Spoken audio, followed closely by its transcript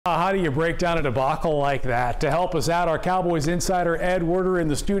How do you break down a debacle like that? To help us out, our Cowboys insider Ed Werder in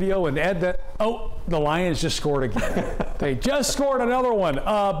the studio. And Ed, the Lions just scored again. They just scored another one.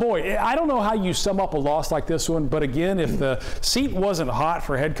 Boy, I don't know how you sum up a loss like this one, but again, if the seat wasn't hot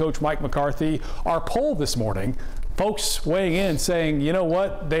for head coach Mike McCarthy, our poll this morning, folks weighing in saying, you know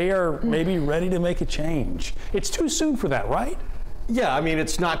what, they are maybe ready to make a change. It's too soon for that, right? Yeah, I mean,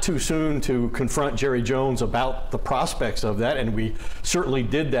 it's not too soon to confront Jerry Jones about the prospects of that, and we certainly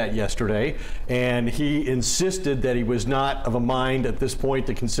did that yesterday. And he insisted that he was not of a mind at this point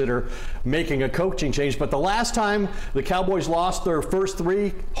to consider making a coaching change. But the last time the Cowboys lost their first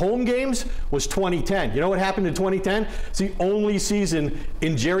 3 home games was 2010. You know what happened in 2010? It's the only season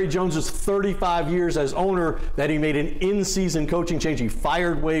in Jerry Jones's 35 years as owner that he made an in-season coaching change. He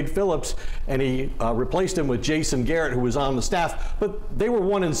fired Wade Phillips, and he replaced him with Jason Garrett, who was on the staff. But they were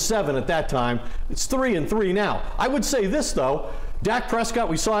 1-7 at that time. It's 3-3 now. I would say this, though. Dak Prescott,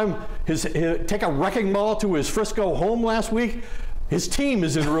 we saw him take a wrecking ball to his Frisco home last week. His team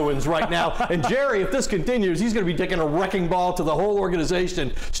is in ruins right now. And Jerry, if this continues, he's going to be taking a wrecking ball to the whole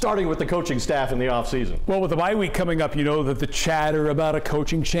organization, starting with the coaching staff in the offseason. Well, with the bye week coming up, you know that the chatter about a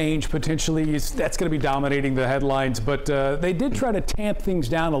coaching change potentially that's going to be dominating the headlines. But they did try to tamp things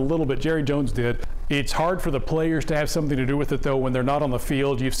down a little bit. Jerry Jones did. It's hard for the players to have something to do with it, though, when they're not on the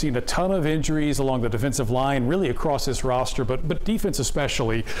field. You've seen a ton of injuries along the defensive line, really across this roster, but defense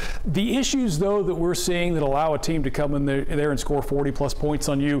especially. The issues, though, that we're seeing that allow a team to come in there and score 40-plus points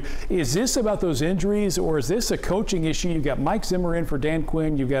on you, is this about those injuries, or is this a coaching issue? You've got Mike Zimmer in for Dan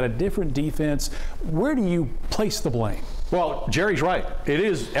Quinn. You've got a different defense. Where do you place the blame? Well, Jerry's right. It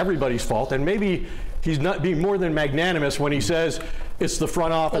is everybody's fault, and maybe he's not being more than magnanimous when he says it's the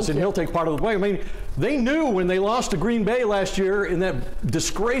front office and he'll take part of the blame. I mean, they knew when they lost to Green Bay last year in that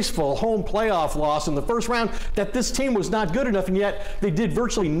disgraceful home playoff loss in the first round that this team was not good enough, and yet they did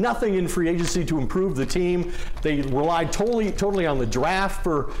virtually nothing in free agency to improve the team. They relied totally on the draft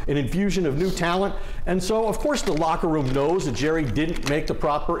for an infusion of new talent. And so, of course, the locker room knows that Jerry didn't make the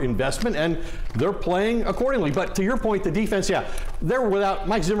proper investment, and they're playing accordingly. But to your point, the defense, yeah,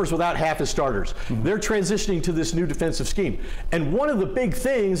 Mike Zimmer's without half his starters. Mm-hmm. They're transitioning to this new defensive scheme. And one of the big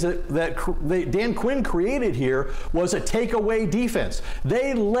things that Dan Quinn created here was a takeaway defense.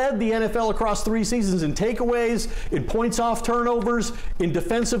 They led the NFL across 3 seasons in takeaways, in points off turnovers, in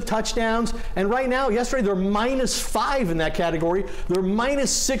defensive touchdowns. And right now, yesterday, they're -5 in that category. They're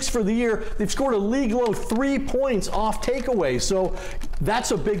 -6 for the year. They've scored a league-low 3 points off takeaways. So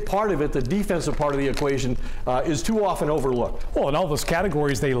that's a big part of it. The defensive part of the equation is too often overlooked. Well, in all those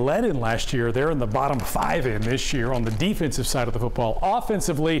categories they led in last year, they're in the bottom 5 in this year on the defensive side of the football.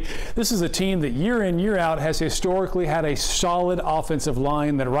 Offensively, this is a team that year in, year out has historically had a solid offensive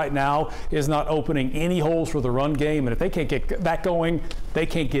line that right now is not opening any holes for the run game. And if they can't get that going, they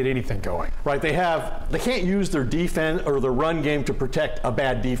can't get anything going. Right. They can't use their defense or their run game to protect a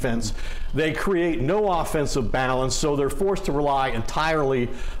bad defense. They create no offensive balance, so they're forced to rely entirely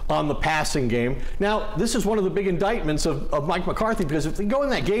on the passing game. Now, this is one of the big indictments of Mike McCarthy, because if they go in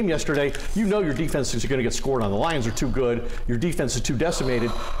that game yesterday, you know your defense is going to get scored on. The Lions are too good. Your defense is too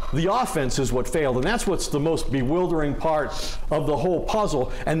decimated. The offense is what failed, and that's what's the most bewildering part of the whole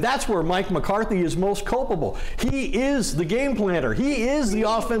puzzle, and that's where Mike McCarthy is most culpable. He is the game planner. He is the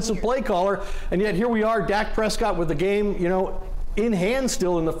offensive play caller, and yet here we are, Dak Prescott with the game, in hand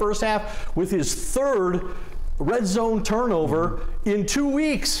still in the first half with his 3rd red zone turnover in 2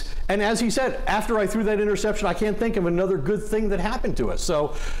 weeks. And as he said, after I threw that interception, I can't think of another good thing that happened to us.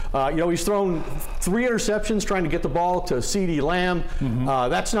 So, he's thrown 3 interceptions trying to get the ball to CeeDee Lamb. Mm-hmm.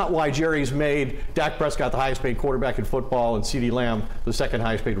 That's not why Jerry's made Dak Prescott the highest paid quarterback in football and CeeDee Lamb the 2nd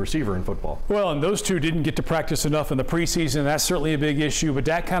highest paid receiver in football. Well, and those two didn't get to practice enough in the preseason. That's certainly a big issue, but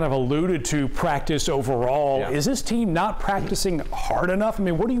Dak kind of alluded to practice overall. Yeah. Is this team not practicing hard enough? I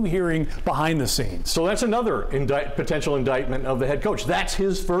mean, what are you hearing behind the scenes? So that's another potential indictment of the head coach. That's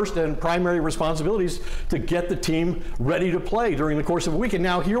his first and primary responsibilities, to get the team ready to play during the course of a week. And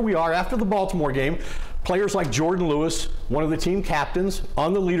now here we are after the Baltimore game. Players like Jordan Lewis, one of the team captains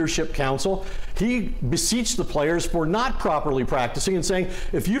on the leadership council, he beseeched the players for not properly practicing and saying,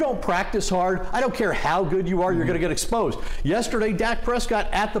 if you don't practice hard, I don't care how good you are, you're going to get exposed. Yesterday, Dak Prescott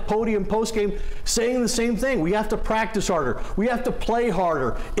at the podium postgame saying the same thing. We have to practice harder. We have to play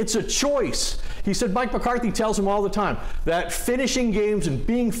harder. It's a choice. He said Mike McCarthy tells him all the time that finishing games and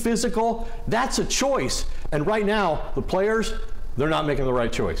being physical, that's a choice. And right now, the players, they're not making the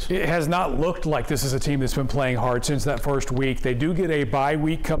right choice. It has not looked like this is a team that's been playing hard since that first week. They do get a bye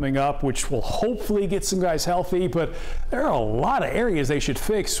week coming up, which will hopefully get some guys healthy, but there are a lot of areas they should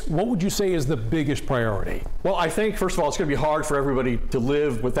fix. What would you say is the biggest priority? Well, I think, first of all, it's going to be hard for everybody to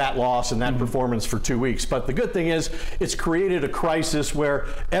live with that loss and that performance for 2 weeks. But the good thing is it's created a crisis where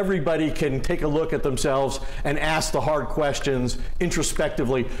everybody can take a look at themselves and ask the hard questions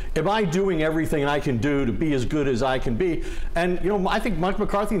introspectively. Am I doing everything I can do to be as good as I can be? And, I think Mike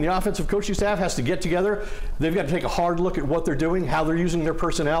McCarthy and the offensive coaching staff has to get together. They've got to take a hard look at what they're doing, how they're using their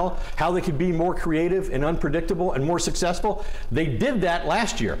personnel, how they can be more creative and unpredictable and more successful. They did that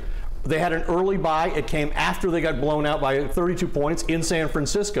last year. They had an early bye. It came after they got blown out by 32 points in San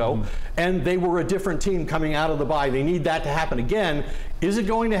Francisco, and they were a different team coming out of the bye. They need that to happen again. Is it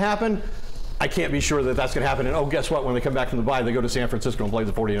going to happen? I can't be sure that that's going to happen. And guess what? When they come back from the bye, they go to San Francisco and play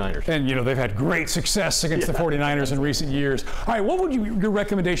the 49ers. And, they've had great success against the 49ers in recent years. All right, what would your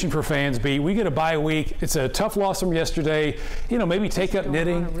recommendation for fans be? We get a bye week. It's a tough loss from yesterday. Maybe take up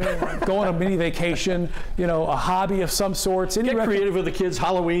knitting, go on a mini vacation, a hobby of some sorts. Get creative with the kids'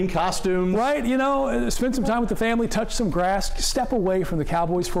 Halloween costumes. Right, spend some time with the family, touch some grass, step away from the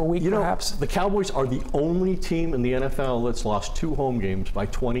Cowboys for a week, perhaps. The Cowboys are the only team in the NFL that's lost 2 home games by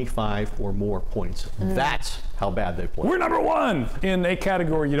 25 or more points. That's how bad they play. We're number 1 in a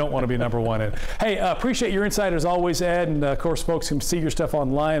category you don't want to be number 1 in. Hey, appreciate your insight as always, Ed. And of course, folks can see your stuff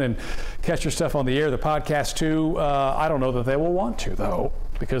online and catch your stuff on the air, the podcast too. I don't know that they will want to, though,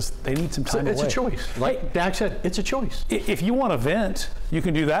 because they need some time away. It's a choice. Like Dak said, it's a choice. If you want to vent, you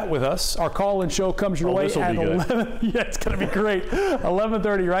can do that with us. Our call-in show comes your way at 11. Yeah, it's going to be great.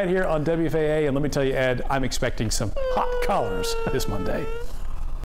 11:30 right here on WFAA. And let me tell you, Ed, I'm expecting some hot collars this Monday.